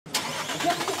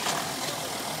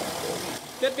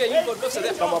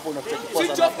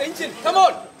Switch off the engine. Come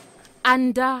on.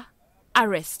 Under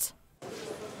arrest.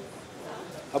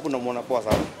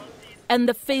 And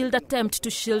the failed attempt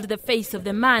to shield the face of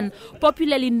the man,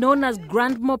 popularly known as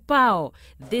Grand Mopao.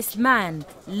 This man,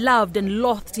 loved and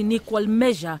loathed in equal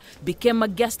measure, became a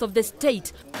guest of the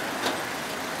state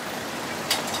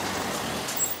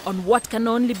on what can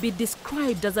only be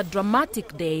described as a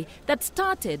dramatic day that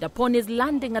started upon his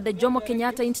landing at the Jomo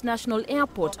Kenyatta International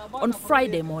Airport on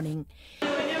Friday morning.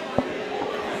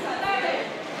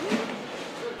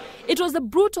 It was the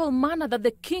brutal manner that the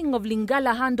king of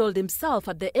Lingala handled himself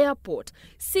at the airport,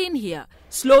 seen here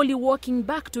slowly walking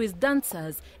back to his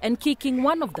dancers and kicking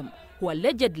one of them, who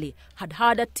allegedly had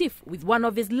had a tiff with one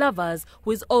of his lovers,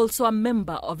 who is also a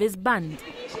member of his band.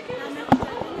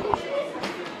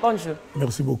 Bonjour.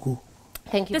 Merci beaucoup.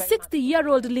 Thank you. The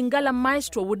 60-year-old Lingala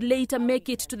maestro would later make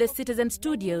it to the Citizen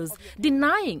studios,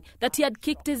 denying that he had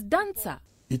kicked his dancer.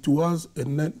 It was a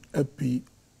non-happy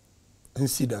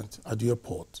incident at the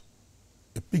airport.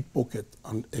 A pickpocket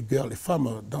and a girl, a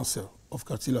farmer dancer of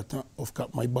quartier latin of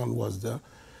my band was there.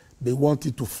 They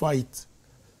wanted to fight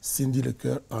Cindy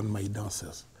Lecoeur and my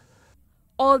dancers.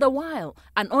 All the while,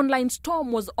 an online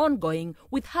storm was ongoing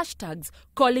with hashtags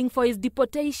calling for his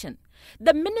deportation.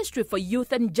 The Ministry for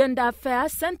Youth and Gender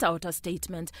Affairs sent out a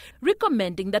statement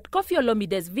recommending that Koffi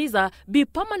Olomide's visa be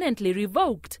permanently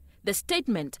revoked. The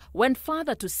statement went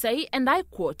further to say, and I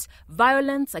quote,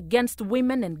 "Violence against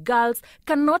women and girls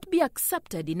cannot be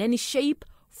accepted in any shape,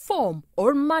 form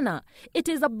or manner. It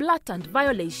is a blatant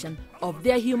violation of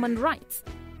their human rights."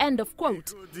 End of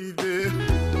quote.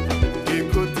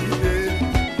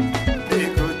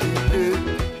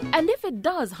 And if it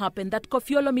does happen that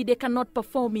Koffi Olomide cannot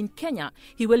perform in Kenya,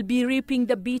 he will be reaping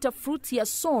the bitter fruits he has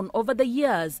sown over the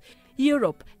years.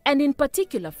 Europe, and in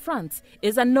particular France,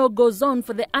 is a no-go zone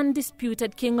for the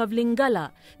undisputed king of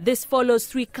Lingala. This follows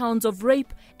 3 counts of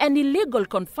rape and illegal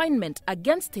confinement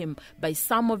against him by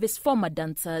some of his former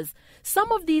dancers.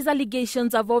 Some of these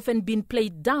allegations have often been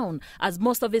played down as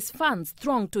most of his fans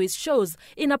throng to his shows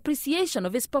in appreciation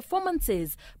of his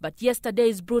performances. But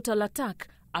yesterday's brutal attack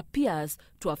appears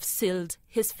to have sealed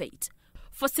his fate.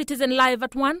 For Citizen Live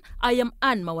at 1, I am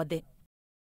Anne Mawade.